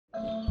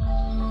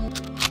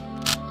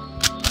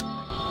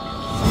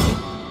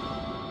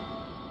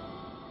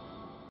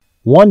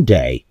One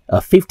day, a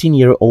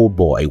 15-year-old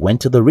boy went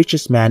to the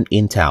richest man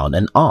in town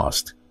and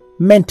asked,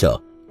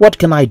 "Mentor, what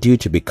can I do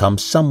to become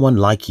someone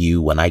like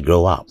you when I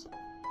grow up?"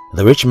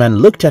 The rich man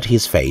looked at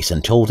his face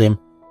and told him,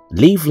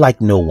 "Live like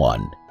no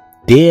one,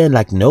 dare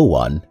like no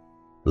one,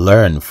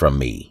 learn from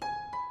me."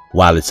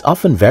 While it's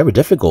often very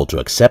difficult to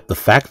accept the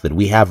fact that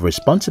we have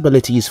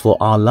responsibilities for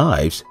our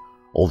lives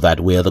or that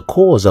we're the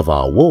cause of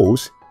our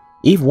woes,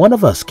 if one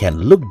of us can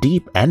look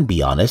deep and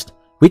be honest,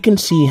 we can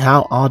see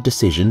how our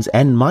decisions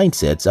and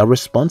mindsets are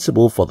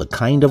responsible for the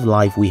kind of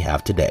life we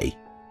have today.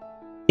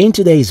 In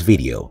today's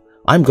video,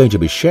 I'm going to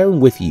be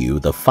sharing with you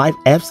the 5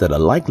 F's that are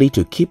likely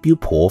to keep you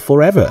poor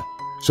forever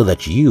so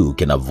that you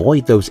can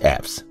avoid those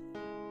F's.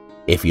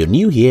 If you're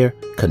new here,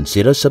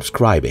 consider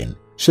subscribing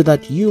so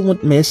that you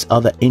won't miss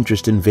other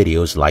interesting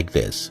videos like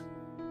this.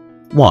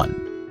 1.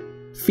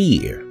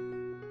 Fear.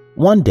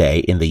 One day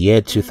in the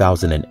year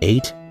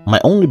 2008,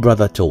 my only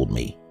brother told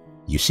me,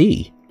 "You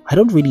see, I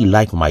don't really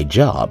like my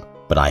job,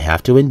 but I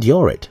have to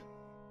endure it."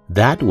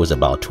 That was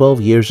about 12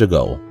 years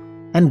ago.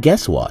 And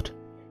guess what?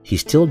 He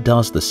still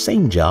does the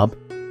same job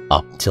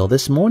up till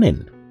this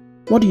morning.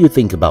 What do you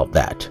think about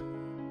that?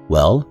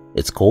 Well,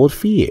 it's called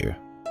fear.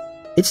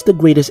 It's the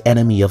greatest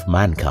enemy of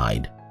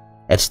mankind.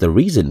 It's the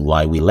reason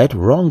why we let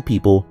wrong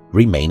people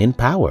remain in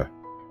power.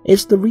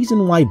 It's the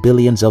reason why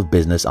billions of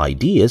business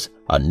ideas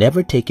are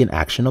never taken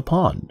action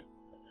upon.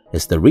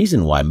 It's the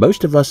reason why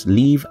most of us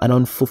live an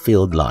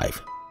unfulfilled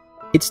life.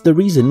 It's the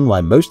reason why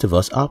most of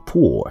us are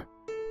poor.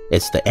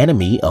 It's the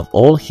enemy of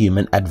all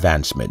human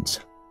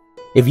advancements.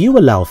 If you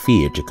allow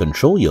fear to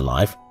control your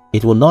life,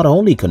 it will not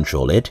only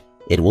control it,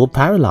 it will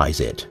paralyze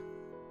it.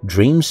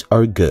 Dreams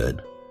are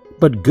good,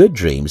 but good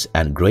dreams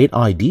and great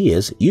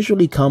ideas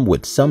usually come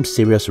with some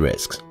serious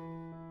risks.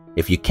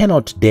 If you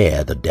cannot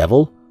dare the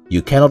devil,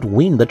 you cannot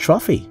win the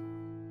trophy.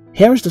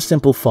 Here's the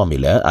simple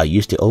formula I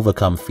use to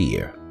overcome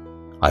fear.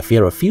 I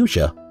fear a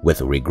future with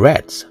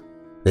regrets.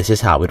 This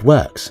is how it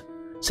works.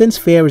 Since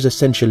fear is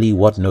essentially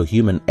what no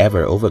human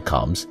ever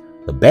overcomes,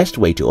 the best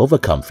way to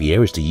overcome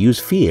fear is to use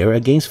fear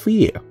against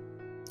fear.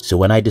 So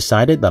when I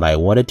decided that I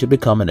wanted to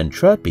become an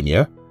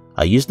entrepreneur,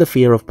 I used the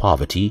fear of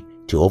poverty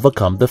to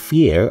overcome the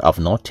fear of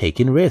not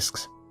taking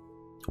risks.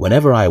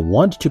 Whenever I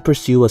want to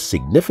pursue a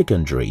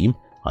significant dream,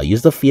 I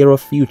use the fear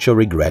of future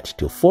regret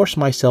to force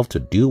myself to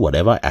do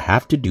whatever I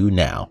have to do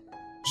now.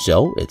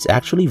 So it's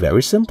actually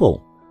very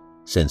simple.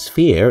 Since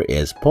fear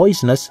is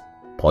poisonous,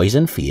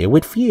 poison fear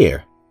with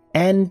fear,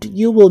 and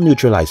you will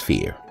neutralize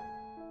fear.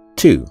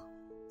 2.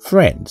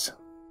 Friends.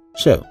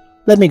 So,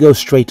 let me go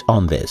straight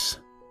on this.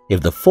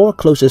 If the 4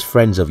 closest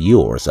friends of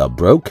yours are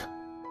broke,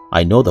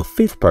 I know the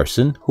 5th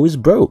person who is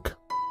broke.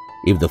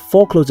 If the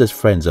 4 closest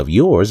friends of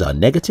yours are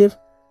negative,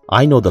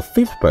 I know the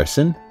 5th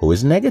person who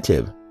is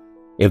negative.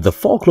 If the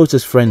 4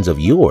 closest friends of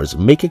yours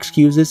make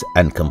excuses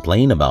and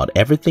complain about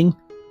everything,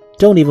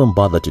 don't even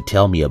bother to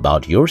tell me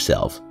about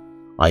yourself.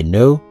 I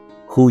know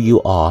who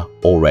you are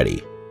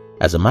already.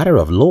 As a matter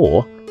of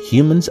law,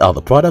 humans are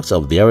the products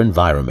of their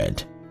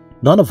environment.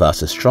 None of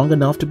us is strong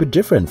enough to be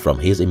different from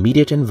his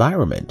immediate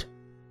environment.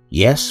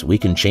 Yes, we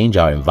can change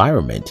our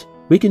environment.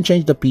 We can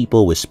change the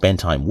people we spend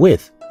time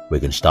with. We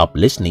can stop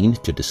listening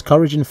to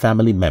discouraging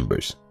family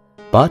members.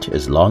 But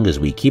as long as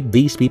we keep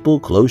these people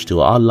close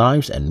to our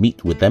lives and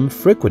meet with them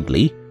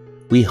frequently,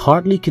 we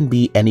hardly can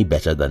be any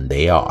better than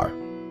they are.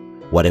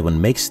 What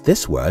even makes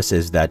this worse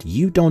is that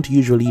you don't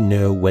usually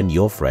know when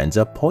your friends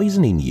are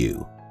poisoning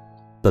you.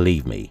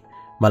 Believe me,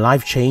 my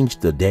life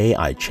changed the day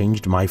I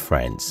changed my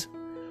friends.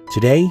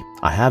 Today,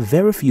 I have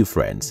very few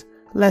friends,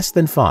 less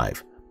than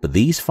 5, but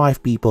these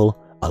 5 people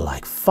are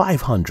like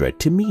 500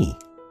 to me.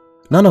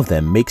 None of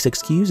them makes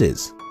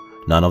excuses.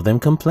 None of them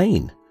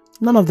complain.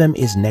 None of them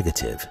is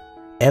negative.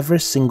 Every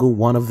single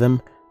one of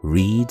them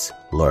reads,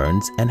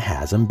 learns, and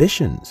has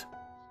ambitions.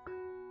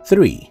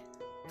 3.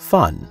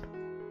 Fun.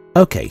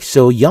 Okay,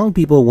 so young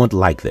people won't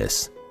like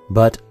this,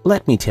 but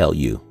let me tell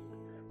you,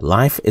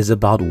 life is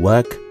about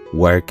work,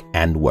 work,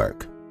 and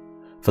work.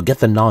 Forget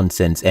the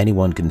nonsense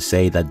anyone can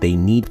say that they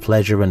need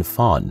pleasure and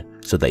fun,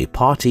 so they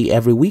party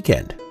every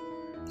weekend.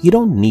 You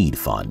don't need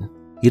fun.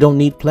 You don't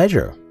need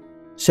pleasure.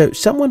 So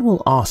someone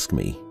will ask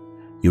me,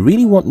 "You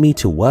really want me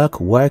to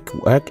work,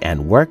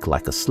 and work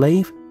like a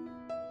slave?"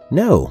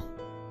 No.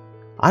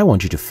 I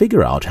want you to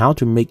figure out how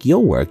to make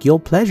your work your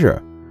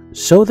pleasure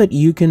so that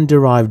you can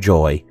derive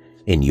joy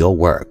in your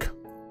work.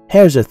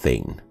 Here's the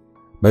thing.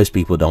 Most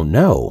people don't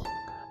know.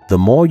 The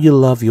more you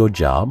love your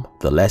job,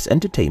 the less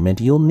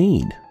entertainment you'll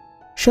need.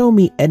 Show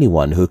me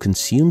anyone who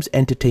consumes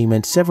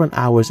entertainment several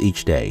hours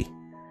each day.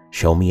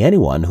 Show me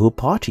anyone who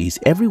parties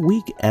every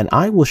week and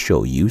I will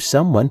show you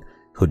someone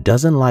who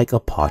doesn't like a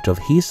part of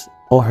his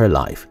or her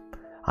life,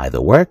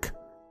 either work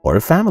or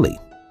a family.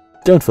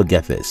 Don't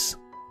forget this.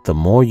 The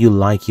more you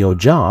like your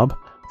job,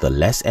 the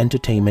less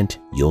entertainment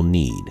you'll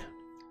need.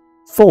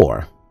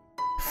 4.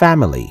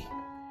 Family.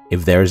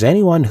 If there's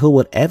anyone who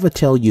would ever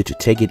tell you to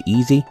take it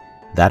easy,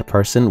 that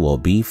person will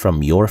be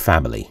from your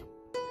family.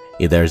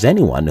 If there's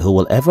anyone who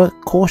will ever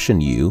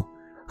caution you,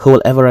 who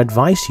will ever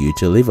advise you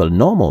to live a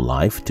normal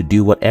life, to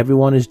do what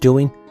everyone is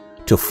doing,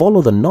 to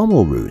follow the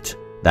normal route,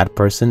 that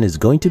person is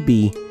going to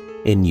be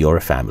in your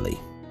family.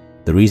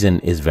 The reason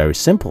is very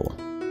simple.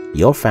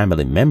 Your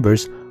family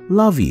members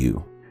love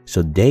you,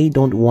 so they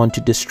don't want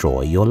to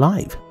destroy your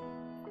life.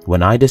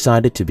 When I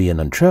decided to be an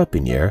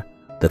entrepreneur,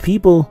 the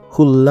people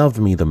who loved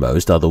me the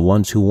most are the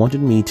ones who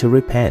wanted me to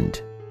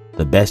repent.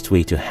 The best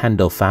way to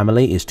handle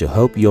family is to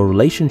hope your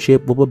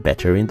relationship will be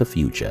better in the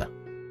future.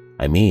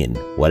 I mean,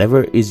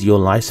 whatever is your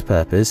life's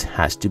purpose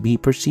has to be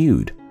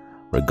pursued,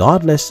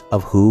 regardless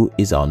of who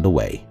is on the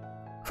way.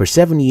 For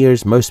 7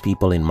 years, most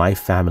people in my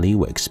family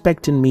were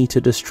expecting me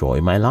to destroy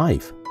my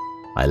life.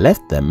 I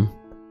left them,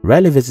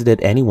 rarely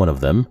visited any one of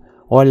them,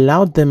 or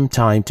allowed them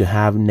time to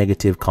have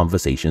negative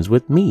conversations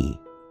with me.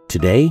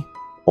 Today,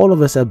 all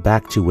of us are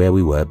back to where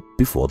we were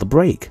before the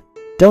break.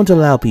 Don't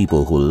allow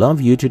people who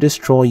love you to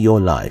destroy your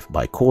life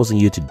by causing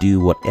you to do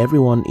what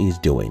everyone is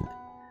doing.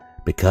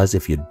 Because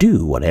if you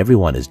do what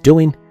everyone is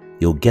doing,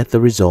 you'll get the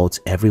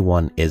results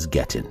everyone is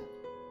getting.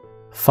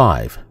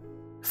 5.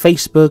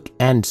 Facebook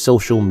and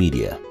social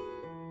media.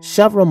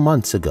 Several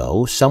months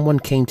ago, someone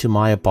came to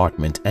my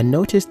apartment and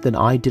noticed that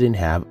I didn't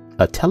have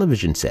a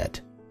television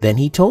set. Then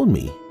he told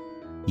me,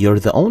 "You're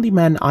the only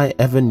man I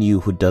ever knew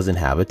who doesn't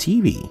have a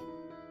TV."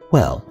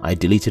 Well, I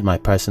deleted my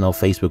personal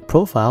Facebook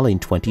profile in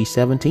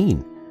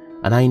 2017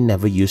 and I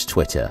never used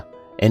Twitter,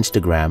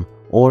 Instagram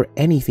or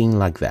anything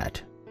like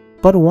that.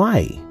 But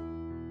why?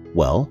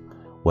 Well,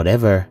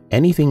 whenever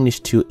anything is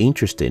too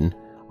interesting,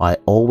 I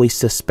always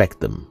suspect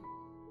them.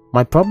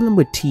 My problem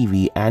with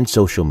TV and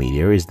social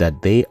media is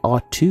that they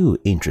are too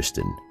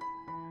interesting.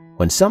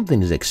 When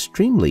something is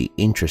extremely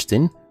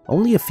interesting,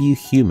 only a few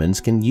humans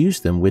can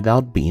use them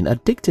without being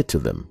addicted to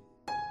them.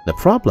 The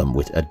problem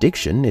with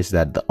addiction is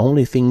that the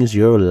only things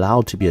you're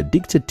allowed to be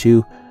addicted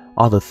to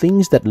are the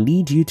things that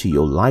lead you to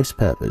your life's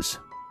purpose.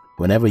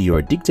 Whenever you're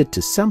addicted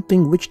to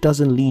something which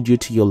doesn't lead you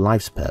to your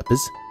life's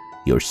purpose,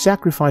 you're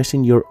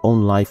sacrificing your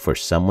own life for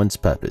someone's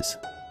purpose.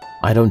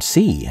 I don't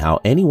see how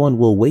anyone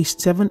will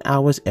waste 7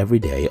 hours every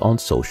day on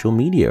social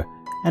media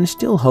and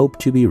still hope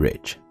to be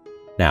rich.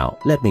 Now,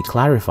 let me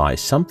clarify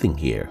something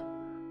here.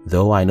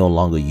 Though I no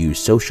longer use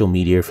social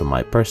media for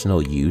my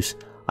personal use,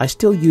 I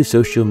still use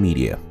social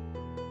media.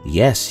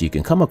 Yes, you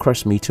can come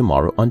across me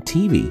tomorrow on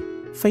TV,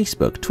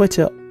 Facebook,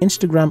 Twitter,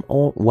 Instagram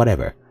or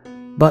whatever.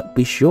 But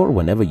be sure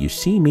whenever you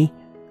see me,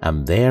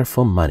 I'm there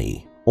for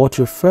money or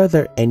to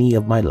further any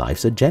of my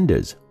life's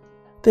agendas.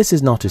 This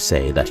is not to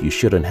say that you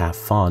shouldn't have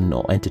fun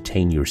or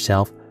entertain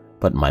yourself,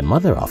 but my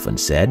mother often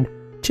said,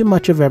 too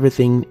much of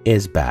everything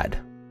is bad.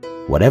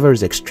 Whatever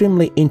is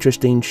extremely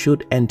interesting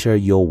should enter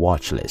your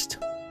watch list.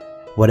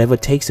 Whatever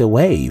takes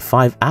away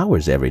 5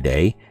 hours every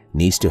day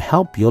needs to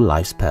help your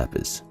life's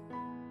purpose.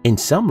 In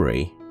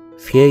summary,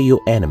 fear your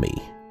enemy.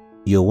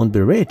 You won't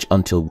be rich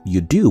until you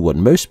do what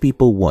most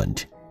people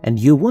want, and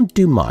you won't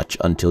do much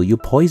until you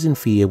poison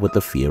fear with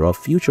the fear of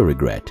future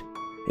regret.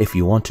 If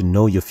you want to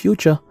know your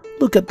future,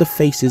 look at the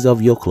faces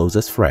of your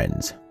closest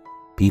friends.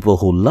 People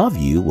who love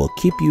you will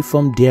keep you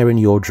from daring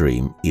your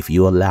dream if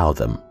you allow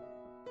them.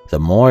 The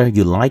more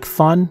you like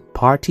fun,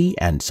 party,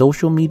 and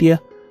social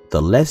media,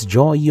 the less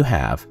joy you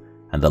have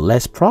and the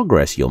less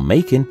progress you're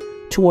making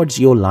towards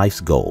your life's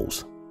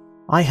goals.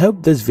 I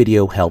hope this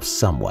video helps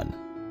someone.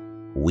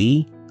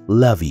 We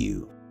love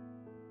you.